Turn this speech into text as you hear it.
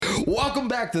Welcome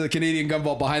back to the Canadian Gun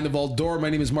Vault Behind the Vault Door. My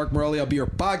name is Mark Morelli. I'll be your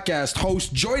podcast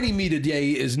host. Joining me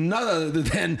today is none other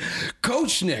than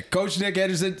Coach Nick. Coach Nick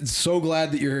Henderson, so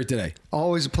glad that you're here today.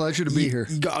 Always a pleasure to be here.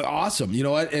 Awesome. You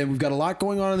know what? And we've got a lot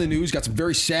going on in the news. Got some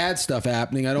very sad stuff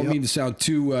happening. I don't mean to sound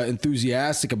too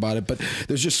enthusiastic about it, but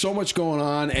there's just so much going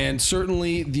on. And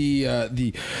certainly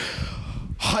the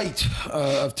height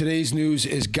of today's news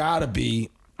has got to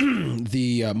be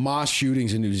the mass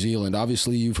shootings in New Zealand.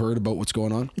 Obviously, you've heard about what's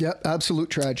going on. Yep,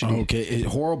 absolute tragedy. Okay,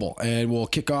 horrible. And we'll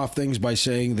kick off things by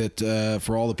saying that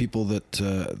for all the people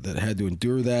that had to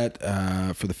endure that,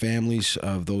 for the families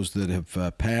of those that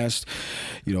have passed,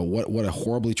 you know, what a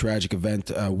horribly tragic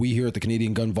event. We here at the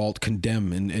Canadian Gun Vault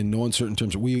condemn, in no uncertain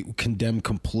terms, we condemn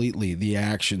completely the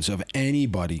actions of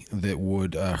anybody that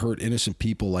would hurt innocent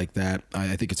people like that.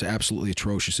 I think it's absolutely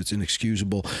atrocious. It's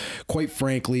inexcusable. Quite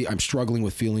frankly, I'm struggling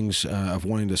with feelings of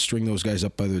wanting to string those guys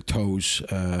up by their toes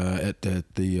at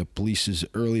the police's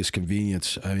earliest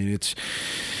convenience. I mean, it's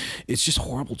just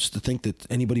horrible just to think that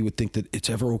anybody would think that it's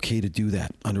ever okay to do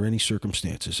that under any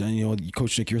circumstances. And, you know,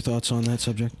 Coach Nick, your thoughts on that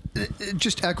subject?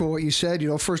 Just echo what you said. You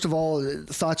know, first of all,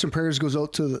 thoughts and prayers goes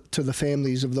out to the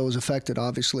families of those affected,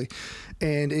 obviously.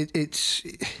 And it's,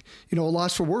 you know, a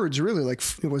loss for words, really. Like,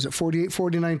 was it 48,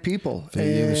 49 people?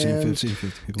 Yeah, the same 50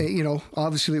 people. You know,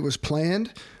 obviously it was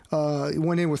planned.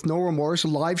 Went in with no remorse,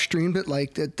 live streamed it.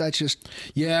 Like that's just,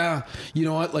 yeah. You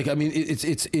know what? Like, I mean,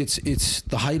 it's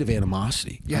the height of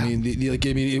animosity. Yeah. I mean,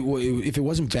 if it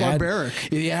wasn't bad, barbaric.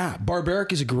 Yeah,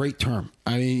 barbaric is a great term.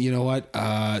 I mean, you know what?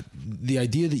 The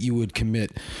idea that you would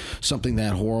commit something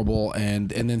that horrible and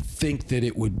then think that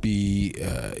it would be,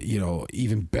 you know,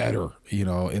 even better, you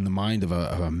know, in the mind of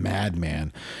a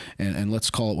madman, and let's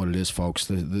call it what it is, folks.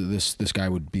 This guy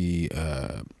would be,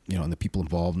 you know, and the people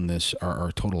involved in this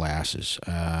are total asses.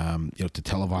 You know, to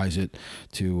televise it,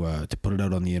 to put it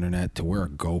out on the internet, to wear a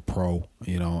GoPro.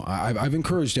 You know, I've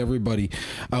encouraged everybody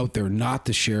out there not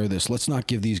to share this. Let's not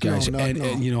give these guys, No.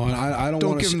 and you know, I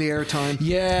don't give them the airtime.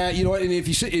 Yeah, you know what? And if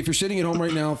you're sitting at home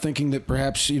right now thinking that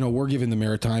perhaps, you know, we're giving them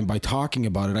airtime by talking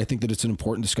about it, I think that it's an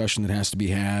important discussion that has to be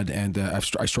had. And I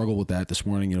struggled with that this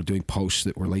morning, you know, doing posts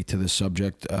that relate to this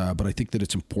subject. But I think that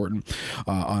it's important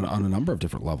on a number of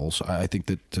different levels. I think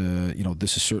that you know,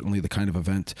 this is certainly the kind of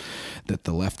event that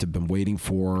the left have been waiting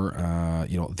for.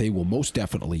 You know, they will most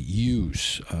definitely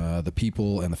use the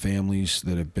people and the families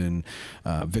that have been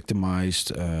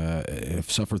victimized,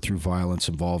 have suffered through violence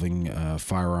involving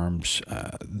firearms.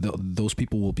 Those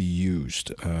people will be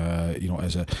used, you know,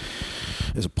 as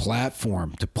a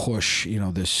platform to push, you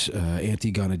know, this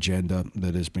anti-gun agenda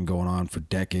that has been going on for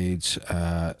decades.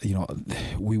 You know,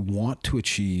 we want to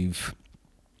achieve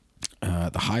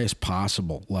the highest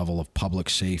possible level of public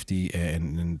safety,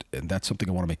 and that's something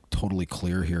I want to make totally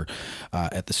clear here.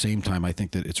 At the same time, I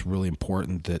think that it's really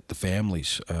important that the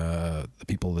families, the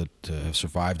people that have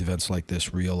survived events like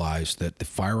this, realize that the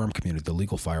firearm community, the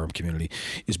legal firearm community,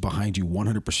 is behind you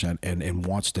 100% and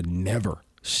wants to never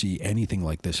see anything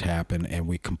like this happen, and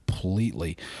we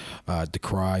completely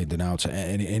decry and denounce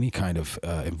any kind of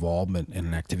involvement in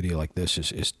an activity like this.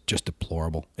 Is just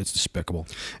deplorable. It's despicable.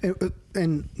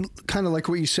 And kind of like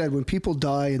what you said, when people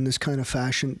die in this kind of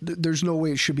fashion, there's no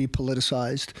way it should be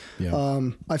politicized. Yeah.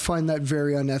 I find that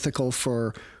very unethical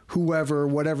for whoever,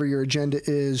 whatever your agenda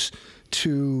is,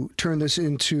 to turn this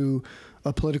into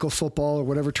a political football or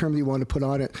whatever term you want to put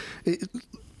on it.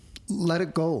 Let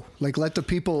it go. Like, let the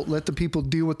people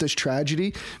deal with this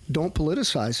tragedy. Don't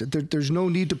politicize it. There's no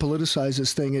need to politicize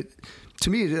this thing. To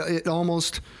me, it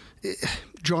almost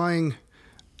drawing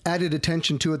added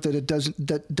attention to it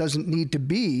that doesn't need to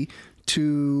be,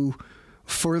 to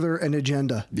further an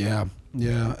agenda. Yeah,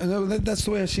 and that's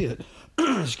the way I see it.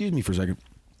 Excuse me for a second.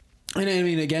 And I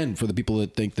mean, again, for the people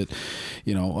that think that,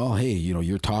 you know, well, hey, you know,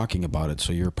 you're talking about it,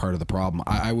 so you're part of the problem.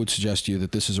 I would suggest to you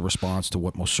that this is a response to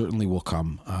what most certainly will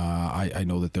come. I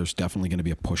know that there's definitely going to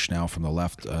be a push now from the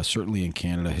left, certainly in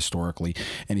Canada historically.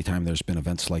 Anytime there's been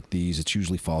events like these, it's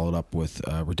usually followed up with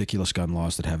ridiculous gun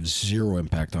laws that have zero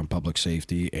impact on public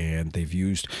safety, and they've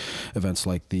used events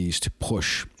like these to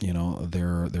push, you know,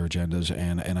 their agendas.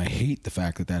 And I hate the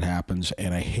fact that happens,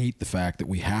 and I hate the fact that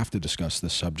we have to discuss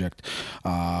this subject.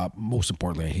 Most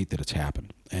importantly, I hate that it's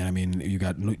happened. And I mean, you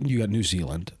got New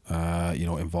Zealand, you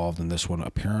know, involved in this one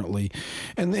apparently,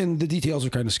 and then the details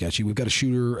are kind of sketchy. We've got a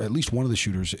shooter. At least one of the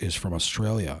shooters is from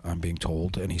Australia, I'm being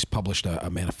told, and he's published a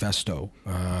manifesto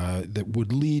that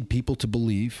would lead people to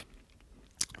believe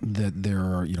that there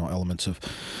are, you know, elements of,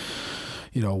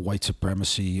 white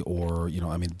supremacy or,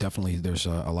 I mean, definitely there's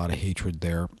a lot of hatred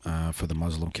there for the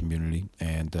Muslim community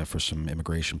and for some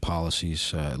immigration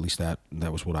policies. At least that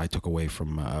was what I took away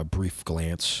from a brief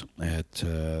glance at,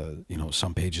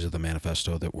 some pages of the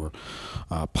manifesto that were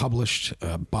published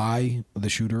by the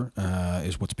shooter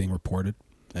is what's being reported.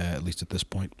 At least at this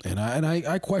point, and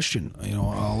I question, a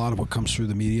lot of what comes through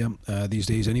the media these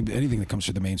days. Anything that comes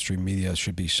through the mainstream media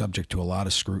should be subject to a lot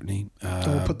of scrutiny.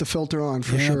 Don't put the filter on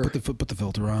for sure. Put the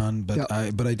filter on, but yep.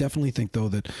 I definitely think though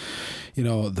that,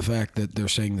 the fact that they're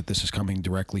saying that this is coming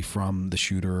directly from the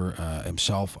shooter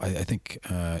himself, I think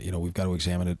we've got to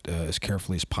examine it as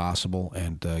carefully as possible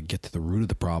and get to the root of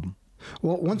the problem.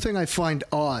 Well, one thing I find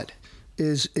odd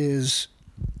is.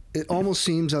 It almost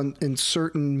seems in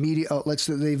certain media outlets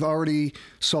that they've already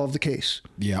solved the case.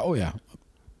 Yeah. Oh, yeah.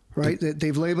 Right?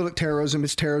 They've labeled it terrorism.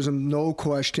 It's terrorism, no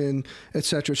question, et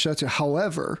cetera, et cetera.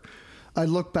 However, I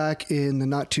look back in the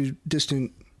not too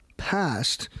distant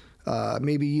past,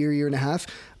 maybe year and a half,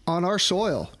 on our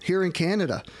soil here in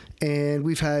Canada. And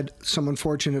we've had some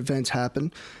unfortunate events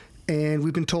happen. And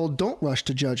we've been told don't rush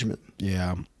to judgment.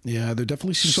 Yeah, there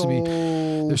definitely seems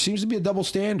to be a double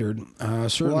standard.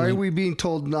 Certainly. Why are we being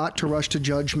told not to rush to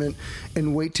judgment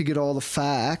and wait to get all the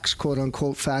facts, quote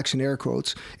unquote facts in air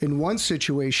quotes, in one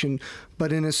situation,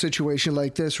 but in a situation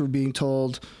like this, we're being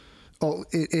told, oh,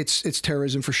 it's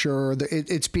terrorism for sure.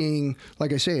 It's being,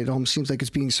 like I say, it almost seems like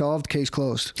it's being solved, case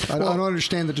closed. I don't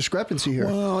understand the discrepancy here.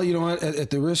 Well,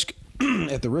 at the risk.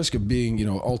 At the risk of being,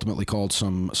 ultimately called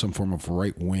some form of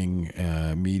right-wing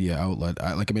media outlet,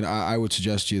 I would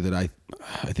suggest to you that I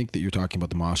think that you're talking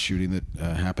about the mosque shooting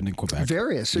that happened in Quebec.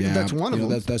 Various. Yeah, that's one of them.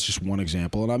 That's just one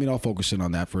example. And I'll focus in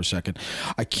on that for a second.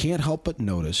 I can't help but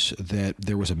notice that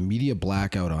there was a media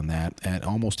blackout on that, and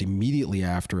almost immediately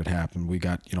after it happened, we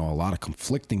got, a lot of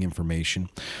conflicting information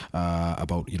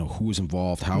about, who was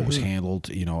involved, how it was handled,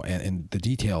 and the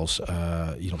details,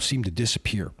 seemed to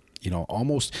disappear.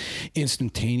 Almost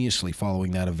instantaneously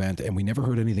following that event, and we never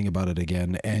heard anything about it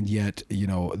again. And yet,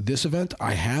 this event,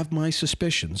 I have my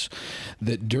suspicions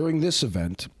that during this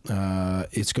event,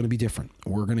 it's going to be different.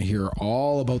 We're going to hear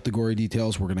all about the gory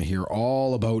details. We're going to hear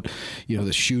all about,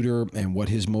 the shooter and what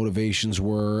his motivations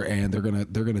were, and they're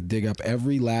going to dig up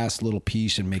every last little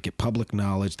piece and make it public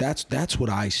knowledge. That's what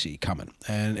I see coming.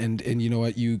 And you know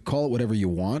what? You call it whatever you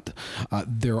want.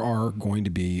 There are going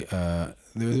to be.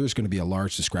 There's going to be a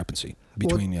large discrepancy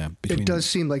between. It does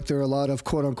seem like there are a lot of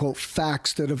quote unquote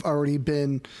facts that have already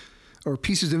been, or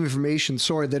pieces of information,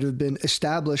 that have been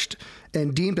established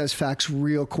and deemed as facts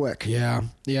real quick. Yeah,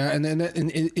 and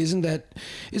isn't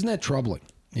that troubling?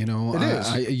 It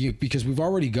is. Because we've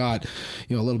already got,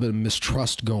 a little bit of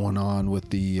mistrust going on with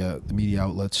the media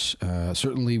outlets.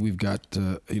 Certainly, we've got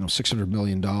 $600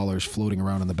 million floating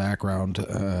around in the background,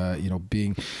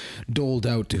 being doled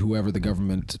out to whoever the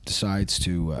government decides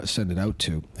to send it out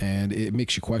to, and it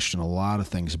makes you question a lot of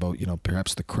things about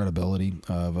perhaps the credibility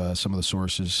of some of the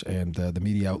sources and the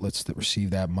media outlets that receive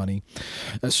that money.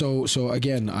 So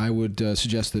again, I would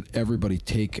suggest that everybody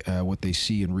take what they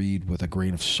see and read with a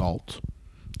grain of salt.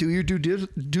 Do your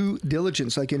due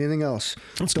diligence like anything else.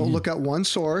 Don't look at one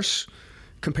source.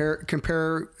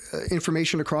 Compare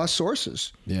information across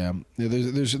sources. Yeah,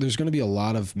 there's going to be a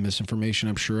lot of misinformation,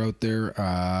 I'm sure, out there.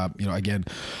 Again,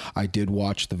 I did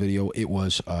watch the video. It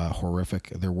was horrific.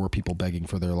 There were people begging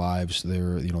for their lives.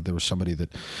 There was somebody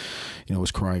that,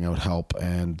 was crying out help,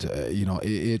 and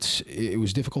it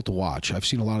was difficult to watch. I've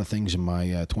seen a lot of things in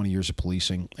my 20 years of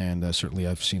policing, and certainly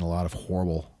I've seen a lot of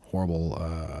horrible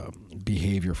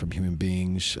behavior from human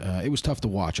beings. It was tough to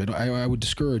watch. I would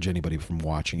discourage anybody from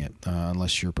watching it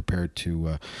unless you're prepared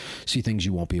to see things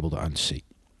you won't be able to unsee.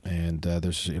 And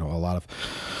there's a lot of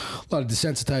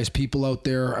desensitized people out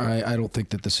there. I don't think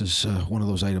that this is one of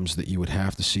those items that you would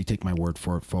have to see. Take my word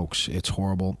for it, folks. It's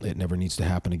horrible. It never needs to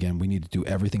happen again. We need to do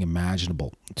everything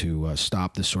imaginable to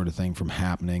stop this sort of thing from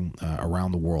happening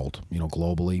around the world.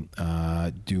 Globally.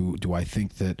 Do I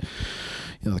think that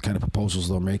the kind of proposals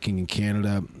they're making in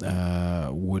Canada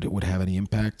would have any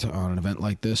impact on an event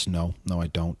like this? No, I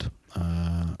don't.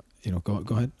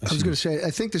 Go ahead. I was going to say,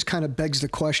 I think this kind of begs the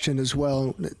question as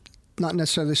well, not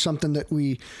necessarily something that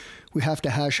we have to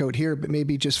hash out here, but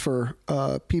maybe just for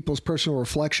people's personal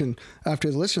reflection after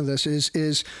they listen to this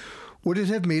is would it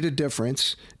have made a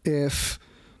difference if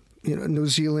New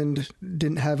Zealand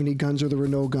didn't have any guns or there were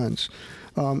no guns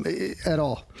at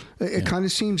all? It kind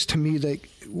of seems to me like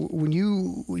when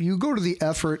you go to the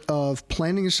effort of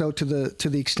planning this out to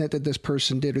the extent that this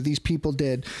person did or these people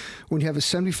did, when you have a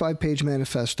 75-page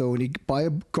manifesto and you buy a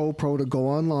GoPro to go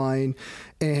online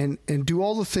and do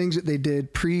all the things that they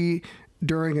did pre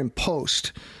during, and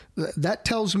post, that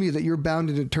tells me that you're bound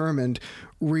and determined,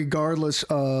 regardless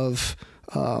of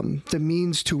the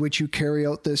means to which you carry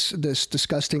out this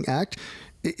disgusting act.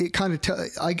 It kind of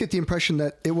I get the impression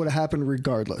that it would have happened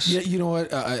regardless. Yeah, you know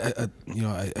what? I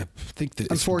think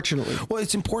that unfortunately,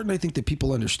 it's important. I think that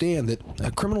people understand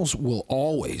that criminals will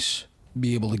always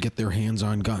be able to get their hands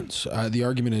on guns. The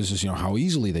argument is how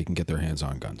easily they can get their hands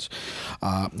on guns.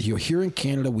 Here in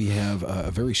Canada, we have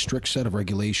a very strict set of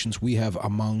regulations. We have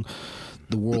among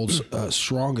the world's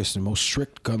strongest and most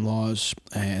strict gun laws,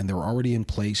 and they're already in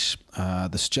place.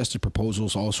 The suggested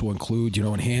proposals also include,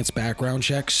 enhanced background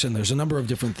checks, and there's a number of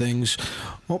different things.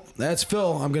 Oh, that's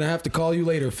Phil. I'm going to have to call you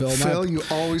later, Phil. Phil, you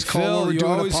always call when we're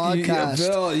doing a podcast.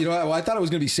 Phil, well, I thought it was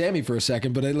going to be Sammy for a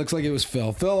second, but it looks like it was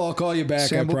Phil. Phil, I'll call you back,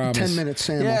 Sam, I promise. 10 minutes,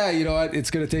 Sam. Yeah, you know what?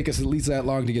 It's going to take us at least that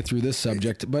long to get through this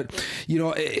subject. But,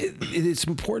 it's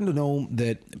important to know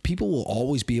that people will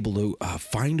always be able to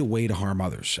find a way to harm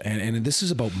others. And this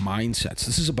is about mindsets.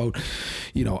 This is about,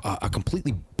 a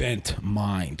completely bent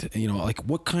mind. Like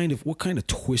what kind of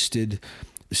twisted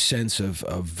sense of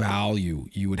value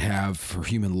you would have for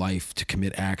human life to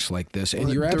commit acts like this. And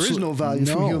there is no value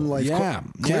for human life.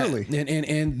 Clearly. Yeah.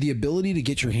 And the ability to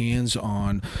get your hands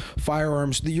on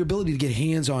firearms, your ability to get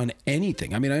hands on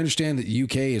anything. I mean, I understand that the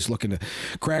UK is looking to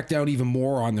crack down even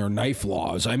more on their knife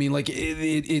laws. I mean, like they're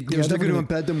going to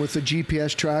embed them with the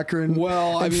GPS tracker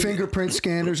and fingerprint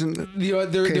scanners. And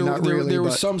there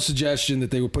was some suggestion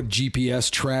that they would put GPS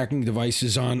tracking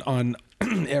devices on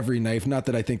every knife. Not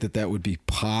that I think that would be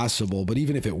possible, but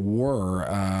even if it were,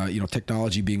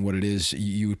 technology being what it is,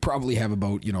 you would probably have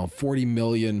about 40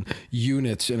 million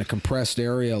units in a compressed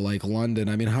area like London.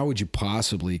 I mean, how would you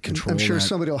possibly control? I'm sure that?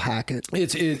 Somebody will hack it.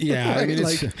 Yeah. Right? I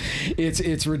mean,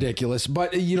 it's ridiculous.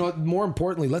 But more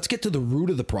importantly, let's get to the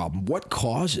root of the problem. What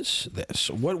causes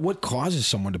this? What causes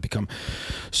someone to become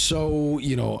so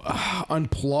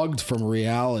unplugged from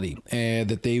reality, and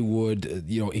that they would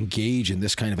engage in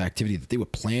this kind of activity? That they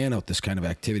would plan out this kind of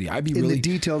activity. I'd be in the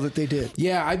detail that they did.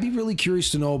 Yeah, I'd be really curious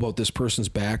to know about this person's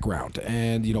background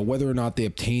and whether or not they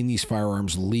obtain these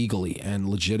firearms legally and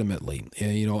legitimately.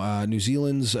 And, New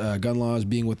Zealand's gun laws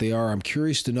being what they are, I'm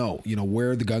curious to know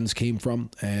where the guns came from,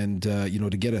 and to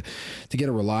get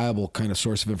a reliable kind of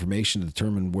source of information to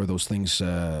determine where those things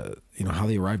how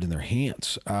they arrived in their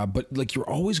hands. But you're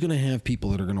always going to have people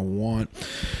that are going to want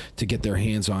to get their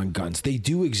hands on guns. They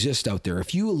do exist out there.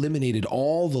 If you eliminated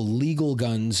all the legal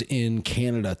guns in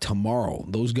Canada tomorrow,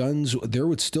 those guns, there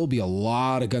would still be a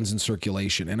lot of guns in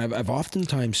circulation. And I've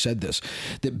oftentimes said this,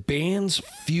 that bans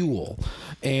fuel,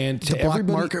 and the black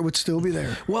market would still be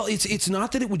there. Well, it's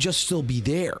not that it would just still be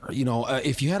there.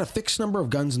 If you had a fixed number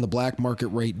of guns in the black market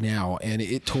right now, and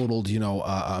it totaled,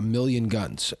 a million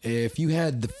guns, if you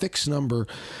had the fixed number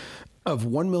of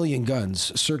 1 million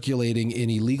guns circulating in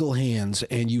illegal hands,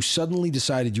 and you suddenly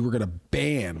decided you were going to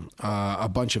ban a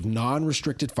bunch of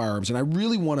non-restricted firearms. And I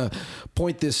really want to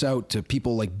point this out to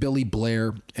people like Billy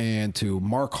Blair and to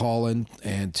Mark Holland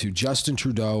and to Justin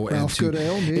Trudeau Ralph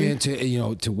Goodale, and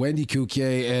to Wendy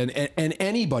Cukier and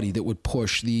anybody that would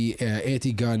push the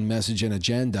anti-gun message and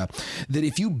agenda, that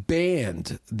if you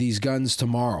banned these guns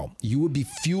tomorrow, you would be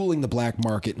fueling the black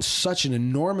market in such an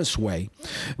enormous way,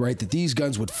 right, that these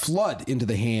guns would flood into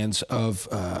the hands of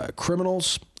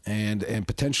criminals and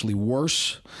potentially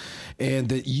worse, and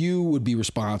that you would be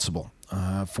responsible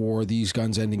for these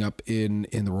guns ending up in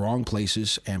the wrong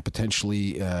places and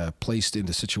potentially placed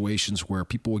into situations where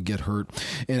people would get hurt.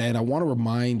 And I want to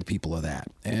remind people of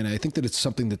that. And I think that it's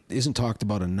something that isn't talked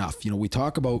about enough. We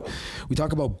talk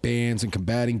about bans and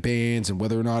combating bans and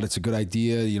whether or not it's a good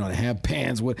idea, to have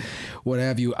bans, what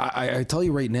have you. I tell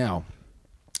you right now,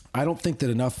 I don't think that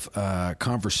enough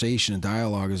conversation and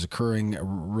dialogue is occurring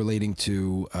relating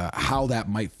to how that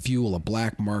might fuel a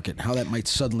black market, how that might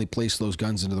suddenly place those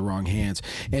guns into the wrong hands,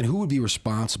 and who would be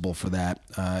responsible for that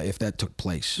if that took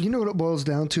place. You know what it boils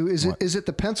down to? Is it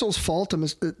the pencil's fault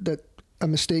that a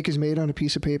mistake is made on a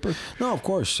piece of paper? No, of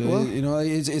course. Well,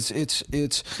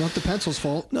 it's not the pencil's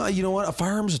fault. No, you know what? A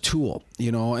firearm's a tool.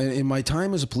 In my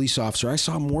time as a police officer, I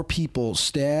saw more people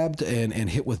stabbed and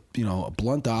hit with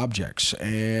blunt objects.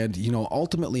 And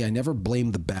ultimately, I never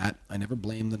blamed the bat. I never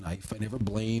blamed the knife. I never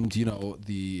blamed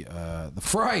the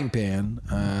frying pan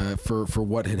for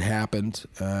what had happened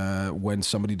when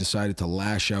somebody decided to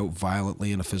lash out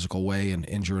violently in a physical way and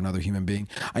injure another human being.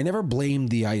 I never blamed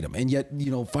the item. And yet,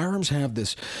 firearms have have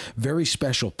this very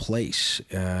special place,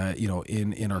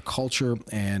 in our culture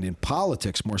and in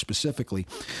politics more specifically,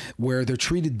 where they're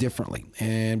treated differently.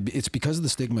 And it's because of the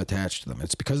stigma attached to them.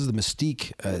 It's because of the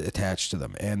mystique attached to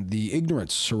them and the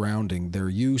ignorance surrounding their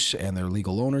use and their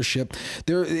legal ownership.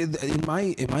 They're, in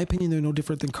my opinion, they're no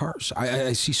different than cars.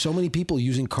 I see so many people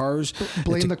using cars.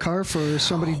 Blame the car for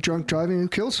somebody drunk driving who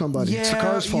killed somebody. Yeah, it's the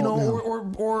car's fault now.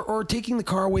 Or taking the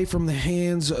car away from the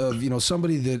hands of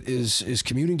somebody that is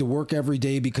commuting to work every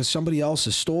day because somebody else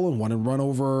has stolen one and run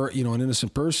over an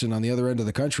innocent person on the other end of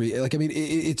the country. Like, I mean,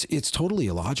 it's totally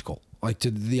illogical. Like,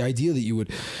 to the idea that you would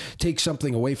take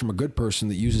something away from a good person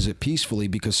that uses it peacefully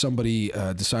because somebody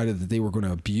decided that they were going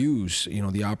to abuse,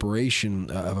 the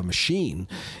operation of a machine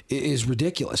is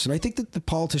ridiculous. And I think that the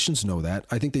politicians know that.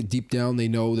 I think that deep down they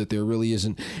know that there really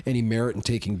isn't any merit in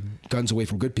taking guns away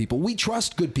from good people. We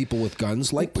trust good people with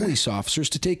guns, like police officers,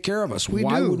 to take care of us.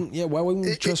 Why wouldn't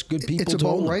we trust good people? It's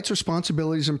about rights,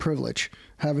 responsibilities, and privilege.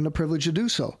 Having the privilege to do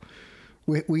so.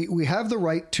 We have the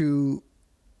right to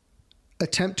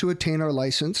attempt to attain our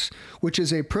license, which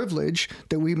is a privilege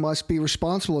that we must be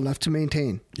responsible enough to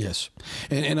maintain. Yes.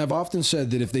 And I've often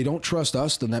said that if they don't trust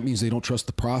us, then that means they don't trust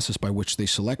the process by which they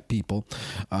select people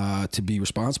to be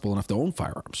responsible enough to own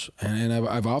firearms. And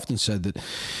I've often said that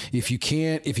if you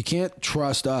can't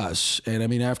trust us, and I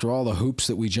mean, after all the hoops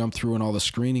that we jump through and all the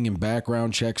screening and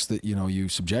background checks that, you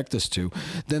subject us to,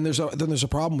 then there's a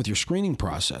problem with your screening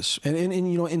process. And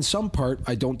in some part,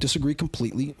 I don't disagree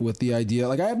completely with the idea.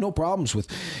 Like, I have no problems with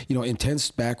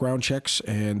intense background checks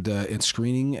and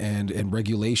screening and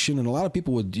regulation, and a lot of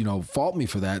people would fault me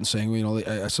for that and saying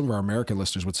some of our American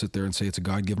listeners would sit there and say it's a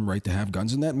God-given right to have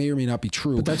guns, and that may or may not be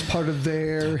true. But that's part of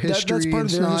their history. That's part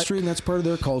of their history, and that's part of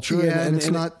their culture. Yeah, and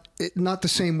it's not the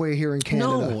same way here in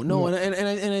Canada. No.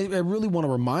 And I really want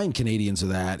to remind Canadians of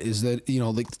that, is that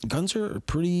guns are a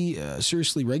pretty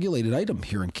seriously regulated item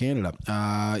here in Canada.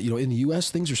 In the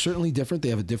U.S. things are certainly different. They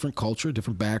have a different culture,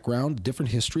 different background,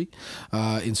 different history.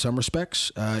 In some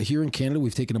respects, here in Canada,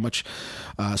 we've taken a much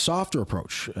softer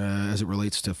approach as it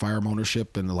relates to firearm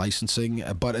ownership and the licensing.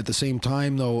 But at the same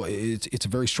time, though, it's a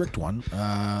very strict one,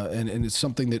 and it's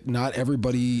something that not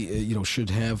everybody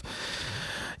should have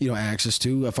access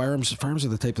to. Firearms are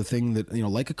the type of thing that,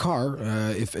 like a car,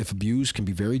 if abused, can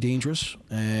be very dangerous.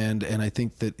 And I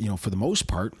think that, for the most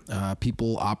part,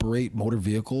 people operate motor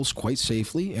vehicles quite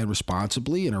safely and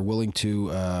responsibly and are willing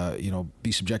to,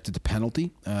 be subjected to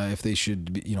penalty if they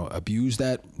should, abuse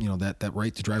that, that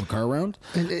right to drive a car around.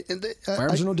 And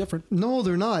firearms are no different. No,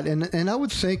 they're not. And I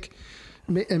would think,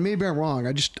 and maybe I'm wrong,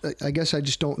 I guess I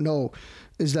just don't know,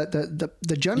 is that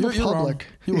the general public...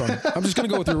 You're wrong. I'm just going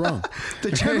to go with you're wrong.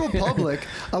 The general public,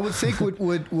 I would think,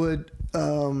 would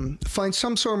find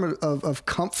some sort of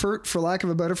comfort, for lack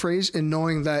of a better phrase, in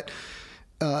knowing that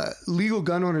legal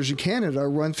gun owners in Canada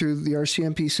run through the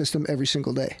RCMP system every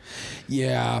single day.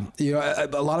 Yeah. A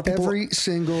lot of people... Every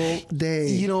single day.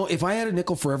 If I had a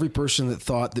nickel for every person that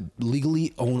thought that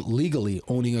legally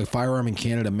owning a firearm in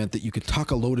Canada meant that you could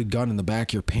tuck a loaded gun in the back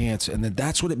of your pants and that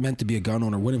that's what it meant to be a gun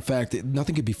owner, when in fact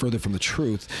nothing could be further from the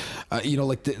truth.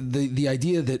 Like the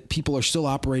idea that people are still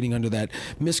operating under that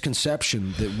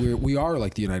misconception that we are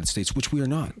like the United States, which we are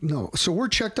not. No. So we're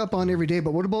checked up on every day,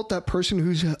 but what about that person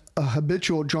who's a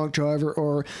habitual drunk driver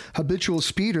or habitual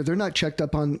speeder? They're not checked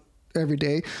up on every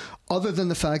day, other than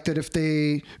the fact that if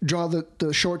they draw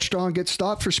the short straw and get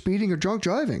stopped for speeding or drunk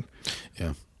driving.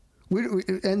 Yeah.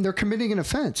 And they're committing an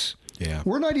offense. Yeah.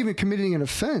 We're not even committing an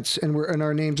offense, and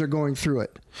our names are going through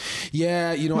it.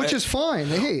 Yeah, which is fine.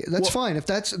 Hey, that's fine. If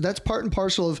that's part and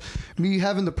parcel of me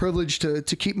having the privilege to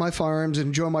keep my firearms and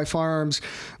enjoy my firearms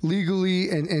legally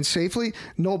and safely,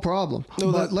 no problem.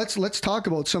 But let's talk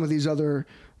about some of these other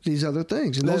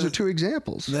things, and those are two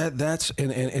examples. That's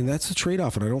the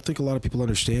trade-off, and I don't think a lot of people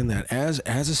understand that. As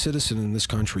a citizen in this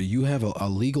country, you have a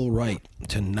legal right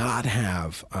to not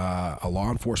have a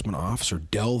law enforcement officer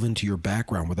delve into your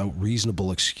background without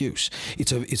reasonable excuse.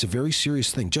 It's a very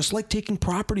serious thing. Just like taking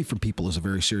property from people is a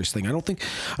very serious thing. I don't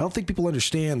think people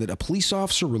understand that a police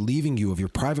officer relieving you of your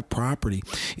private property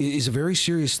is a very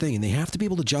serious thing, and they have to be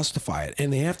able to justify it,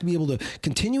 and they have to be able to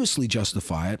continuously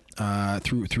justify it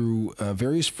through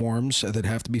various forms that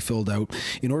have to be filled out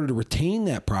in order to retain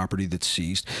that property that's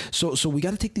seized. So we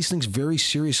got to take these things very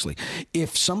seriously.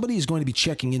 If somebody is going to be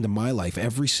checking into my life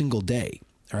every single day,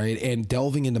 all right, and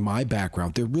delving into my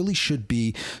background, there really should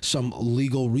be some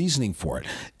legal reasoning for it.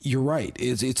 You're right.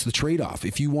 It's the trade-off.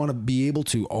 If you want to be able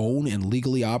to own and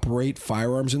legally operate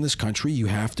firearms in this country, you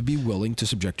have to be willing to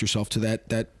subject yourself to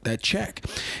that check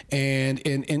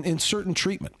and certain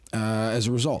treatment. as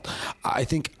a result. I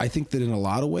think that in a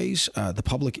lot of ways, the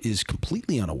public is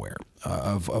completely unaware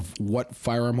of what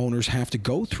firearm owners have to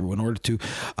go through in order to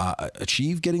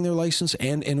achieve getting their license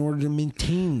and in order to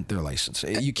maintain their license.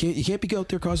 You can't be out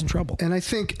there causing trouble. And I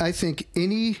think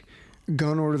any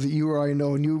gun owner that you or I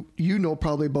know, and you know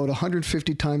probably about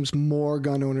 150 times more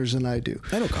gun owners than I do.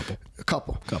 I know a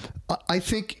couple. I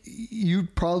think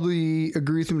you'd probably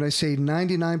agree with me when I say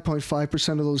 99.5%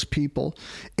 of those people,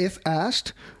 if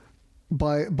asked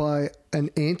by an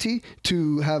auntie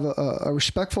to have a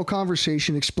respectful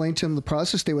conversation, explain to them the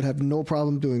process, they would have no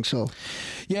problem doing so.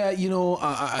 Yeah,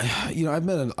 I've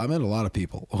met a lot of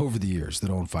people over the years that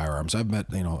own firearms. I've met,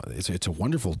 it's a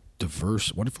wonderfully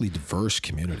diverse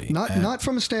community. Not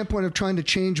from a standpoint of trying to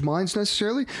change minds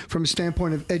necessarily, from a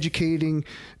standpoint of educating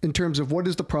in terms of what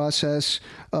is the process,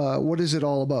 what is it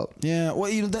all about. Yeah,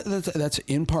 well, that's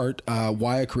in part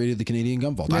why I created the Canadian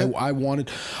Gun Vault. Yeah. I wanted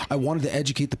to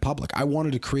educate the public. I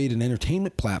wanted to create an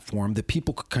entertainment platform that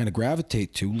people could kind of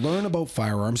gravitate to, learn about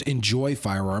firearms, enjoy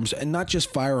firearms, and not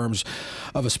just firearms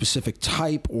of a specific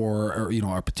type or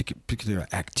a particular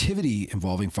activity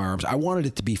involving firearms. I wanted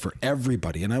it to be for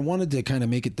everybody, and I wanted to kind of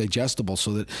make it digestible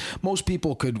so that most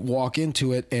people could walk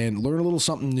into it and learn a little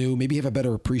something new, maybe have a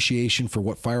better appreciation for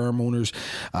what firearm owners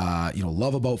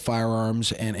love about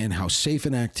firearms and how safe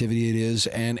an activity it is,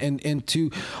 and to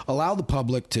allow the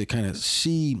public to kind of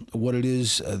see what it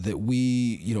is that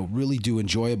we really do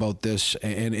enjoy about this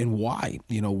and why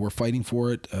we're fighting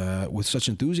for it with such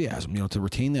enthusiasm, to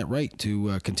retain that right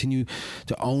to continue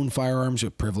to own firearms.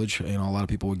 A privilege. A lot of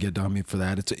people would get on me for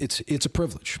that. It's a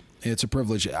privilege. It's a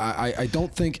privilege. I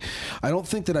don't think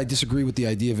that I disagree with the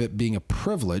idea of it being a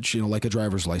privilege, like a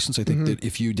driver's license. I think that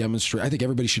if you demonstrate, I think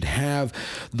everybody should have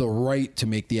the right to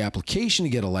make the application to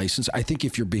get a license. I think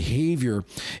if your behavior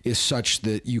is such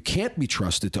that you can't be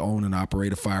trusted to own and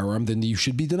operate a firearm, then you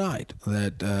should be denied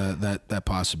that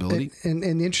possibility. And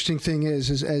the interesting thing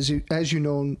is as you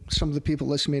know, some of the people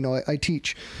listening may know, I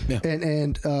teach. Yeah.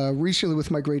 And recently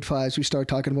with my grade 5s, we started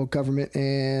talking about government,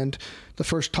 and the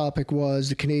first topic was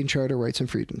the Canadian Charter of Rights and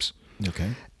Freedoms.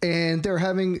 Okay. And they're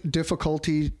having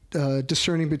difficulty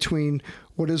discerning between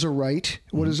what is a right,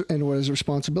 what is a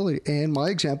responsibility. And my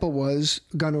example was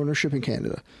gun ownership in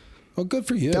Canada. Well, good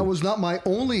for you. That was not my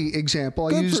only example.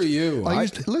 Good for you. I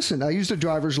used a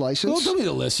driver's license. Don't tell me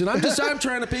to listen. I'm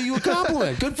trying to pay you a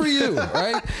compliment. Good for you,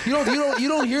 right? You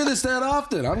don't hear this that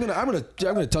often. I'm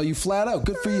gonna tell you flat out.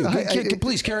 Good for you.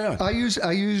 Please carry on. I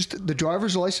used the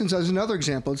driver's license as another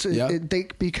example.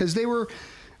 Because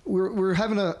we're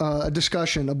having a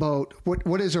discussion about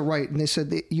what is a right, and they said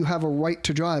that you have a right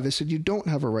to drive. I said you don't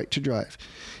have a right to drive.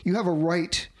 You have a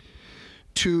right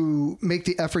to make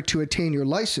the effort to attain your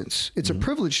license. It's a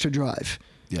privilege to drive.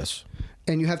 Yes.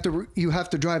 And you have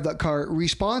to drive that car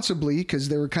responsibly, because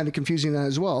they were kind of confusing that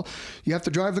as well. You have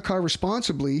to drive the car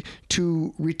responsibly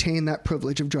to retain that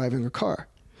privilege of driving a car.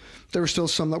 There were still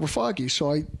some that were foggy.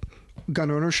 So gun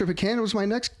ownership in Canada was my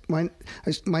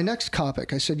next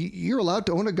topic. I said, you're allowed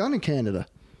to own a gun in Canada.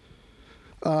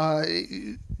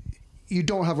 You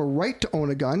don't have a right to own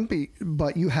a gun,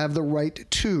 but you have the right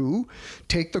to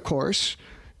take the course,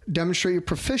 demonstrate your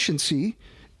proficiency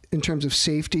in terms of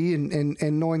safety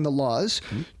and knowing the laws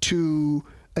to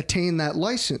attain that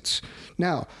license.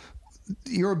 Now,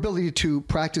 your ability to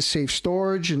practice safe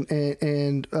storage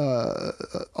and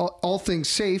all things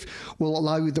safe will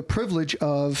allow you the privilege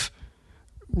of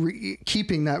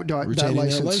keeping that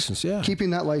license. Keeping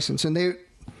that license. And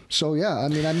So, yeah, I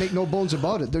mean, I make no bones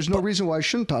about it. There's no reason why I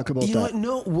shouldn't talk about that. What?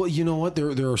 No, well, you know what?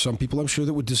 There are some people, I'm sure,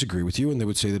 that would disagree with you, and they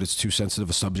would say that it's too sensitive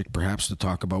a subject, perhaps, to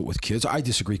talk about with kids. I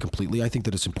disagree completely. I think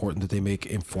that it's important that they make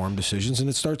informed decisions, and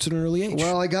it starts at an early age.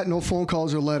 Well, I got no phone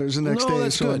calls or letters the next day.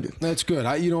 That's good. That's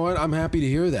good. You know what? I'm happy to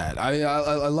hear that.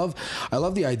 I love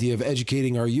the idea of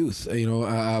educating our youth,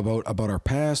 about our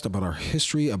past, about our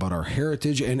history, about our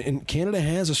heritage, and Canada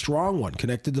has a strong one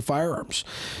connected to firearms.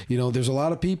 There's a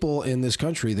lot of people in this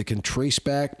country that can trace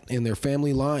back in their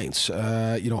family lines,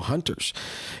 hunters.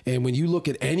 And when you look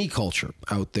at any culture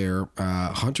out there,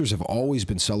 hunters have always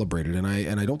been celebrated. And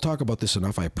I don't talk about this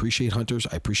enough. I appreciate hunters.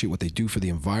 I appreciate what they do for the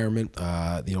environment,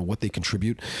 what they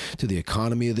contribute to the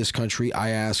economy of this country. I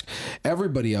ask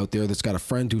everybody out there that's got a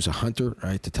friend who's a hunter,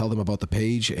 right, to tell them about the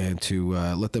page and to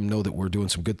let them know that we're doing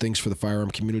some good things for the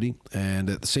firearm community. And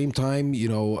at the same time,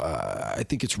 I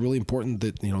think it's really important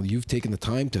that, you've taken the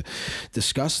time to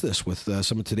discuss this with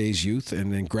some of today's youth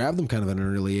and grab them kind of at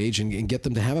an early age and get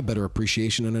them to have a better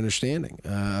appreciation and understanding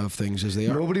of things as they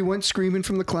are. Nobody went screaming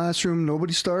from the classroom.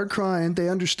 Nobody started crying. They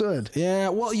understood. Yeah,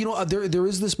 well, there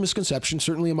is this misconception,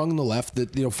 certainly among the left,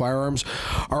 that firearms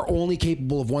are only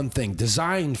capable of one thing,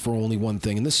 designed for only one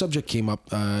thing. And this subject came up,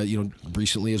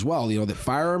 recently as well. That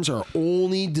firearms are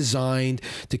only designed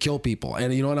to kill people.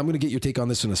 And and I'm going to get your take on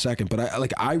this in a second. But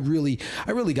I really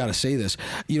got to say this.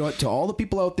 To all the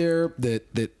people out there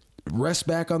that rest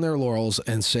back on their laurels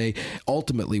and say,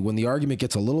 ultimately, when the argument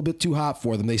gets a little bit too hot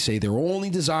for them, they say they're only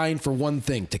designed for one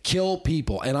thing, to kill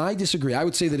people. And I disagree. I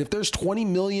would say that if there's 20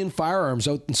 million firearms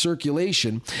out in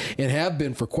circulation, and have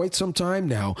been for quite some time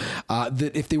now,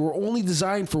 that if they were only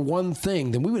designed for one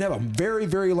thing, then we would have a very,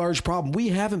 very large problem we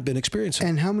haven't been experiencing.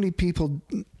 And how many people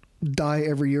die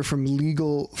every year from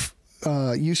legal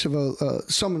use of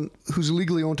someone who's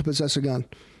legally owned to possess a gun?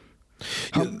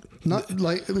 Not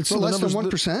like it's less than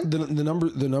 1%.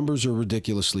 The numbers are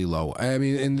ridiculously low. I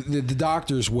mean, and the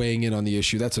doctors weighing in on the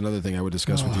issue. That's another thing I would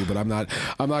discuss with you, but I'm not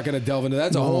going to delve into that.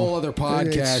 That's a whole other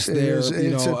podcast.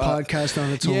 It's a podcast on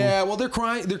its own. Yeah, well, they're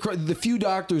crying. The few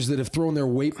doctors that have thrown their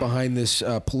weight behind this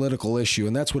political issue,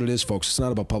 and that's what it is, folks. It's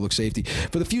not about public safety.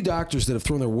 For the few doctors that have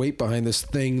thrown their weight behind this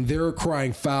thing, they're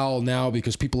crying foul now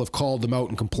because people have called them out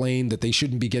and complained that they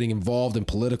shouldn't be getting involved in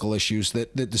political issues.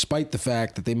 That despite the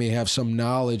fact that they may have some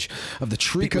knowledge of the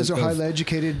treatment, because they're highly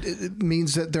educated, it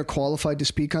means that they're qualified to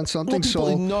speak on something.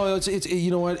 No, it's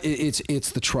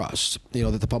it's the trust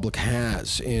that the public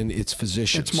has in its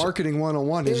physicians. It's marketing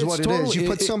 101 is what it is. You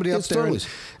put somebody up there,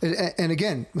 and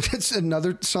again, it's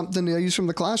another something I use from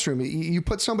the classroom. You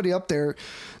put somebody up there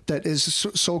that is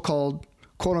so-called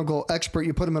quote unquote expert.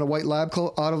 You put them in a white lab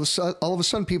coat. All of a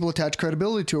sudden, people attach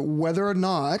credibility to it, whether or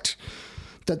not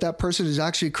that person is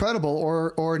actually credible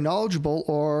or knowledgeable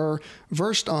or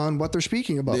versed on what they're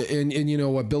speaking about. And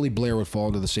what, Billy Blair would fall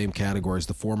into the same category as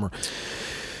the former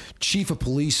chief of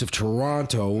police of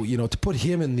Toronto, to put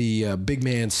him in the big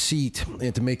man seat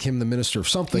and to make him the minister of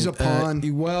something. He's a pawn.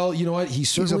 Well, you know what?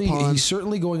 He's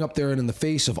certainly going up there, and in the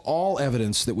face of all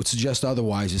evidence that would suggest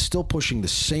otherwise, is still pushing the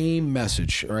same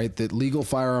message, right? That legal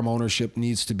firearm ownership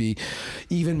needs to be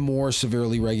even more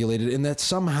severely regulated, and that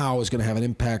somehow is going to have an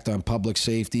impact on public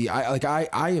safety.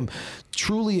 I am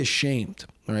truly ashamed,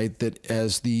 right, that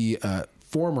as the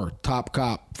former top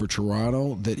cop for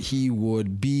Toronto, that he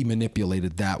would be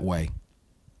manipulated that way.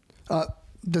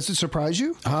 Does it surprise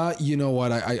you? You know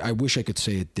what? I wish I could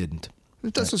say it didn't.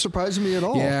 It doesn't surprise me at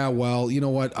all. Yeah, well, you know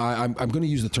what? I'm going to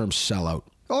use the term sellout.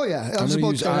 Oh, yeah. I was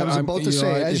about to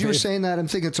say, as you were saying that, I'm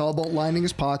thinking it's all about lining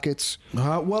his pockets.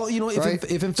 Well,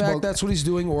 if in fact that's what he's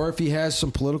doing, or if he has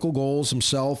some political goals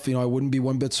himself, I wouldn't be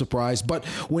one bit surprised. But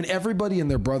when everybody and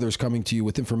their brother is coming to you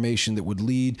with information that would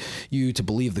lead you to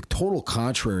believe the total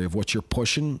contrary of what you're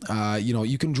pushing,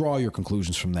 you can draw your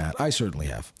conclusions from that. I certainly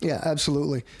have. Yeah,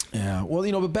 absolutely. Yeah.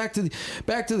 Well, but back to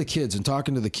the kids and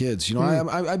talking to the kids.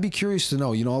 I'd be curious to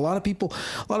know. A lot of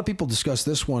people discuss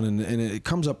this one, and it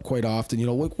comes up quite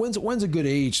often. Like when's a good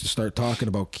age to start talking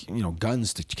about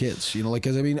guns to kids?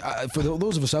 Because for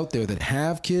those of us out there that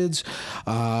have kids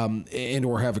and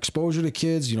or have exposure to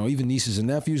kids, even nieces and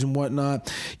nephews and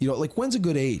whatnot, like when's a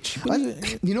good age?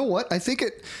 You know what? I think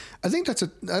that's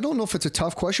I don't know if it's a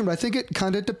tough question, but I think it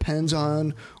kind of depends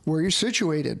on where you're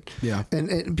situated. Yeah.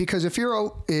 And because if you're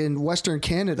out in Western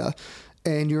Canada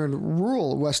and you're in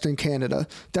rural Western Canada,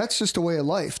 that's just a way of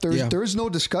life. There is no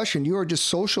discussion. You are just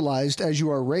socialized as you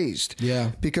are raised.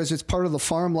 Yeah. Because it's part of the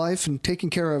farm life and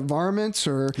taking care of varmints,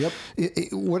 or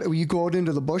what you go out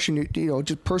into the bush and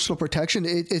just personal protection.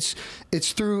 It's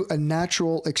through a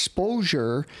natural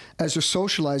exposure as they're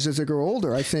socialized as they grow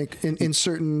older. I think in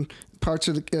certain parts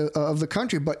of the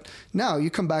country, but now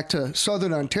you come back to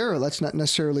Southern Ontario, that's not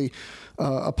necessarily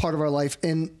a part of our life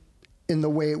in the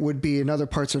way it would be in other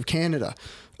parts of Canada.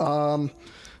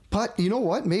 But you know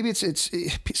what? Maybe it's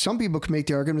some people can make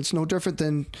the argument it's no different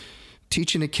than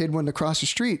teaching a kid when to cross the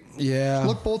street. Yeah.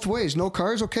 Look both ways. No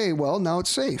cars. Okay. Well, now it's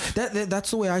safe.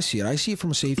 That's the way I see it. I see it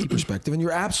from a safety perspective, and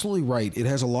you're absolutely right. It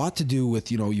has a lot to do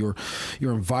with, your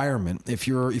environment. If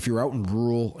you're out in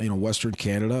rural, Western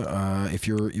Canada, if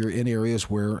you're in areas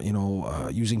where,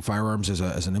 using firearms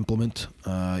as an implement,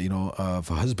 of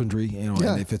husbandry, and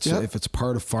if it's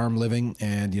part of farm living,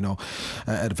 and,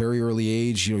 at a very early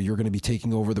age, you're going to be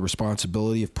taking over the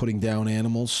responsibility of putting down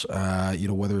animals,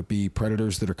 whether it be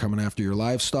predators that are coming after your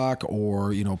livestock,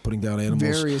 or putting down animals.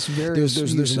 Various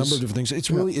there's a number of different things.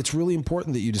 It's really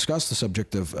important that you discuss the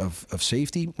subject of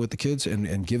safety with the kids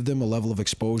and give them a level of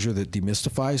exposure that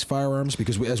demystifies firearms,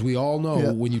 because as we all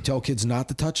know, when you tell kids not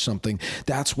to touch something,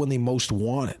 that's when they most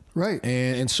want it. Right.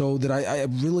 And so that I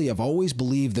really have always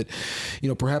believed that,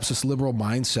 perhaps this liberal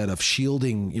mindset of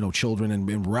shielding, children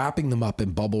and wrapping them up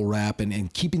in bubble wrap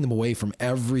and keeping them away from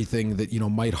everything that,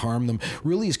 might harm them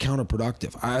really is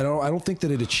counterproductive. I don't think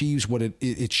that it achieves what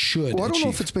it should. Well, I don't achieve. know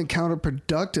if it's been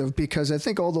counterproductive, because I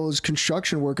think all those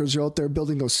construction workers are out there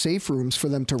building those safe rooms for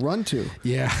them to run to.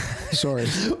 Yeah. Sorry.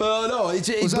 Well, no.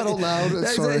 Was that out loud?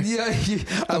 Sorry. Yeah.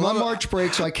 I'm on March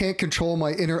break, so I can't control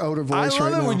my inner outer voice I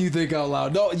right love now. it when you think out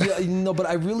loud. No, but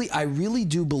I really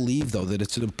do believe, though, that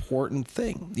it's an important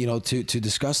thing, to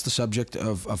discuss the subject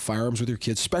of firearms with your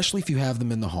kids, especially if you have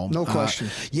them in the home. No question.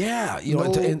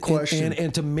 No question.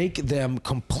 And to make them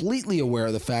completely aware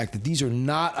of the fact that these are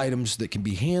not items that can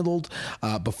be handled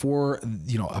before,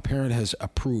 a parent has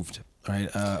approved.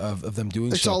 Right, of them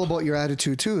doing. It's all about your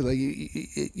attitude too. Like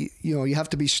you have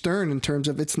to be stern in terms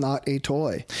of it's not a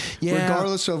toy. Yeah.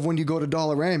 Regardless of when you go to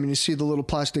Dollarama and you see the little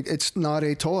plastic, it's not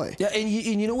a toy. Yeah, and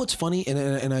you know what's funny,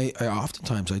 and I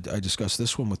oftentimes I discuss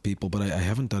this one with people, but I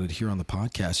haven't done it here on the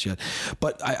podcast yet.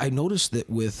 But I noticed that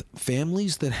with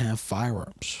families that have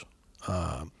firearms.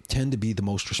 Tend to be the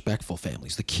most respectful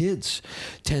families. The kids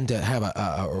tend to have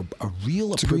a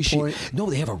real appreciation. No,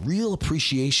 they have a real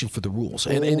appreciation for the rules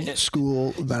Old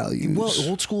school values. Well,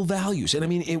 old school values, and I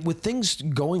mean, with things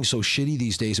going so shitty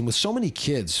these days, and with so many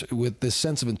kids with this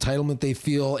sense of entitlement they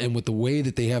feel, and with the way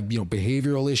that they have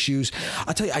behavioral issues,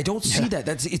 I tell you, I don't see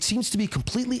that. It seems to be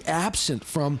completely absent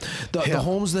from the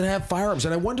homes that have firearms,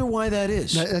 and I wonder why that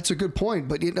is. That's a good point,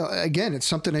 but again, it's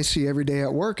something I see every day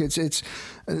at work. It's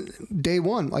day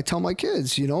one. I tell my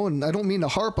kids, and I don't mean to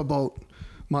harp about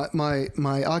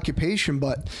my occupation,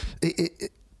 but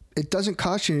it doesn't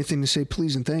cost you anything to say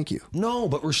please and thank you. No,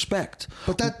 but respect.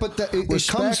 But it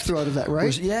comes through out of that,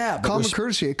 right? Yeah. Common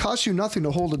courtesy. It costs you nothing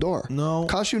to hold a door. No. It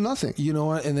costs you nothing. You know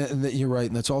what? And you're right.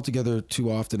 And that's altogether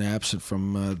too often absent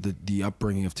from the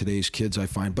upbringing of today's kids, I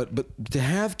find. But to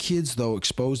have kids, though,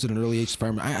 exposed at an early age to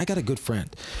firearms, I got a good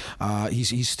friend.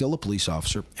 He's still a police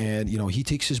officer. And, he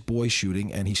takes his boy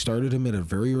shooting, and he started him at a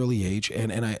very early age.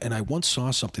 And I once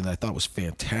saw something that I thought was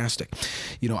fantastic.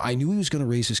 I knew he was going to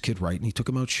raise his kid right, and he took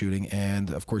him out shooting.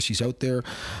 And of course he's out there,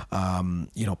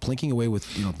 plinking away with,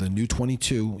 the new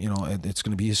 22, it's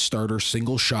going to be his starter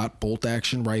single shot bolt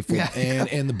action rifle. Yeah.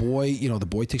 And the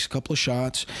boy takes a couple of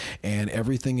shots, and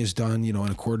everything is done, in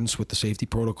accordance with the safety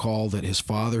protocol that his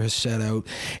father has set out.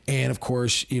 And of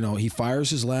course, he fires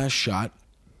his last shot,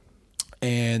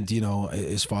 and,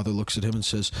 his father looks at him and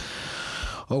says,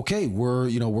 okay, we're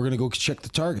gonna go check the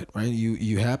target, right?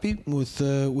 You happy with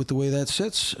the way that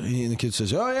sits? And the kid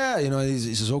says, oh yeah,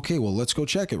 he says, okay, well, let's go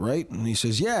check it, right? And he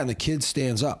says, yeah, and the kid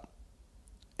stands up,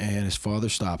 and his father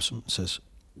stops him and says,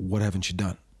 what haven't you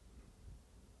done?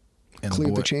 And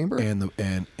Cleared the chamber? And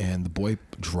the boy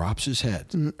drops his head,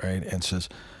 right, and says,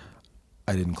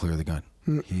 I didn't clear the gun.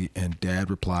 And Dad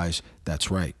replies, that's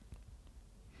right.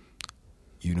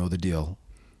 You know the deal.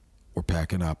 We're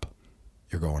packing up.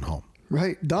 You're going home.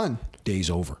 Right. Done. Day's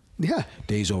over. Yeah.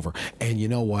 Day's over. And you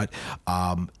know what?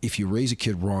 If you raise a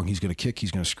kid wrong, he's going to kick,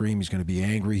 he's going to scream, he's going to be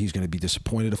angry, he's going to be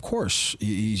disappointed. Of course.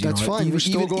 That's fine. You're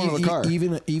still going to the car.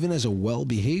 Even as a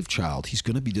well-behaved child, he's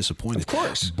going to be disappointed. Of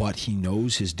course. But he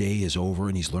knows his day is over,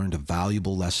 and he's learned a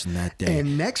valuable lesson that day.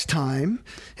 And next time,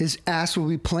 his ass will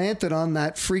be planted on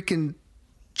that freaking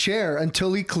chair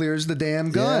until he clears the damn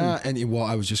gun. Yeah, and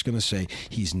I was just going to say,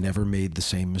 he's never made the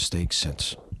same mistake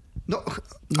since.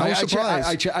 No surprise.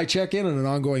 I check in on an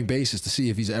ongoing basis to see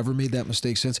if he's ever made that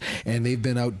mistake since, and they've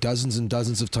been out dozens and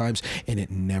dozens of times, and it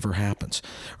never happens,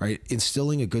 right?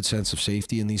 Instilling a good sense of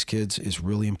safety in these kids is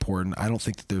really important. I don't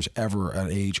think that there's ever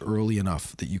an age early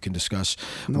enough that you can discuss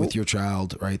with your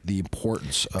child, right, the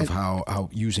importance of how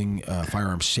using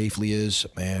firearms safely is.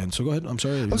 And so go ahead. I'm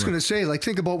sorry. I was going to say,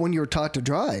 think about when you were taught to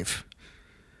drive.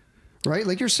 Right?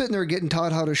 Like you're sitting there getting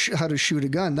taught how to shoot a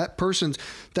gun.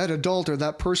 That adult or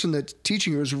that person that's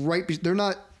teaching you is right. They're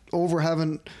not over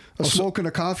having a smoke and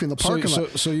a coffee in the parking lot.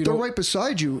 They're right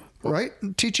beside you, right?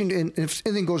 Teaching, and if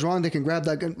anything goes wrong, they can grab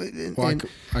that gun.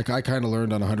 I kind of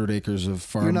learned on 100 acres of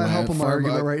farm. You're not helping my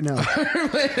argument right now.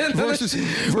 versus.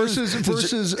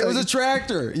 It was a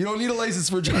tractor. You don't need a license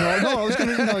for a tractor. No, I was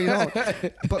going to. No, you don't.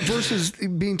 But versus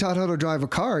being taught how to drive a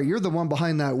car, you're the one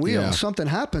behind that wheel. Yeah. If something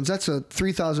happens, that's a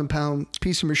 3,000-pound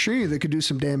piece of machinery that could do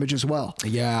some damage as well.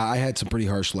 Yeah, I had some pretty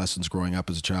harsh lessons growing up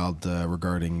as a child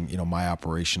regarding my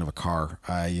operation of a car.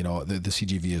 the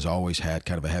CGV has always had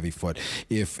kind of a heavy foot.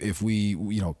 If we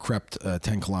crept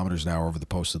 10 kilometers an hour over the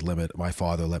posted limit, my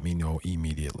father let me know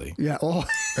immediately. Yeah. Oh,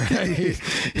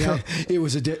 yeah. It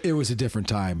was a different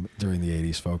time during the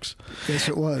 80s, folks. Yes,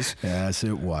 it was. Yes,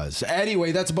 it was.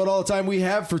 Anyway, that's about all the time we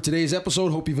have for today's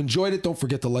episode. Hope you've enjoyed it. Don't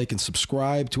forget to like and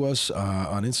subscribe to us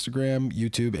on Instagram,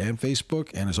 YouTube, and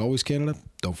Facebook. And as always, Canada,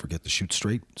 don't forget to shoot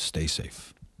straight, stay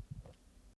safe.